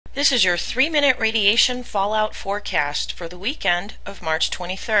This is your 3-minute radiation fallout forecast for the weekend of March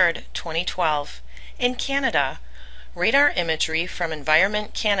 23rd, 2012. In Canada, radar imagery from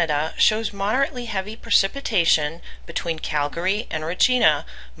Environment Canada shows moderately heavy precipitation between Calgary and Regina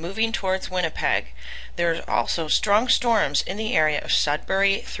moving towards Winnipeg. There are also strong storms in the area of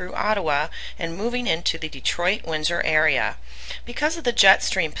Sudbury through Ottawa and moving into the Detroit-Windsor area. Because of the jet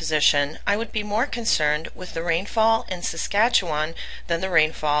stream position, I would be more concerned with the rainfall in Saskatchewan than the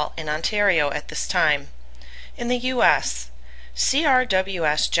rainfall in Ontario at this time. In the U.S.,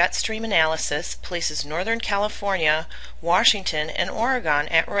 CRWS jet stream analysis places Northern California, Washington, and Oregon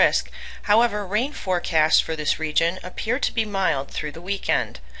at risk. However, rain forecasts for this region appear to be mild through the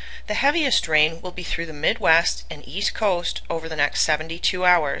weekend. The heaviest rain will be through the Midwest and East Coast over the next 72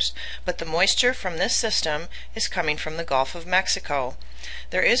 hours, but the moisture from this system is coming from the Gulf of Mexico.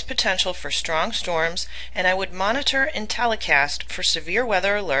 There is potential for strong storms, and I would monitor and telecast for severe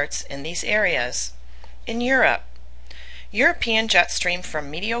weather alerts in these areas. In Europe, European jet stream from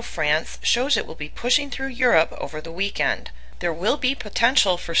Meteo France shows it will be pushing through Europe over the weekend. There will be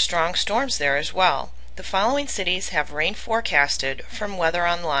potential for strong storms there as well. The following cities have rain forecasted from Weather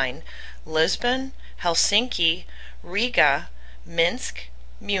Online: Lisbon, Helsinki, Riga, Minsk,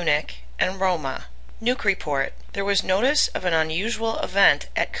 Munich, and Roma. Nuke report. There was notice of an unusual event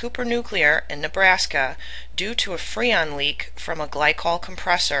at Cooper Nuclear in Nebraska due to a freon leak from a glycol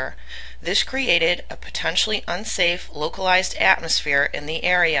compressor. This created a potentially unsafe localized atmosphere in the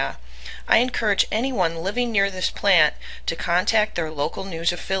area. I encourage anyone living near this plant to contact their local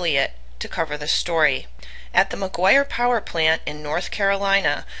news affiliate to cover the story. At the McGuire power plant in North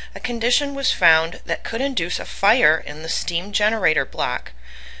Carolina, a condition was found that could induce a fire in the steam generator block.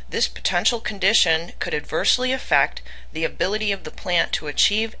 This potential condition could adversely affect the ability of the plant to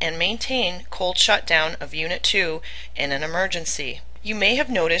achieve and maintain cold shutdown of Unit 2 in an emergency. You may have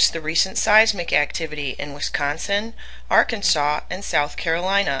noticed the recent seismic activity in Wisconsin, Arkansas, and South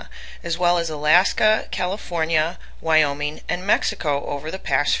Carolina, as well as Alaska, California, Wyoming, and Mexico over the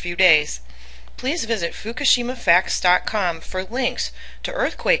past few days. Please visit FukushimaFacts.com for links to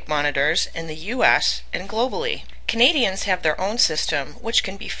earthquake monitors in the U.S. and globally. Canadians have their own system, which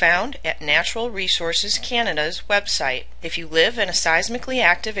can be found at Natural Resources Canada's website. If you live in a seismically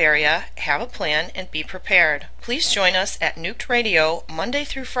active area, have a plan and be prepared. Please join us at Nuke Radio Monday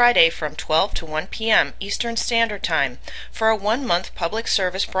through Friday from 12 to 1 p.m. Eastern Standard Time for a 1-month public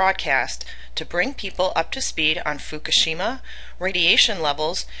service broadcast to bring people up to speed on Fukushima, radiation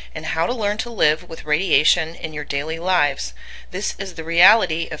levels, and how to learn to live with radiation in your daily lives. This is the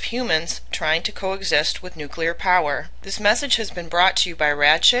reality of humans trying to coexist with nuclear power. This message has been brought to you by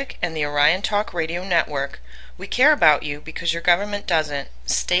Radchick and the Orion Talk Radio Network. We care about you because your government doesn't.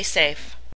 Stay safe.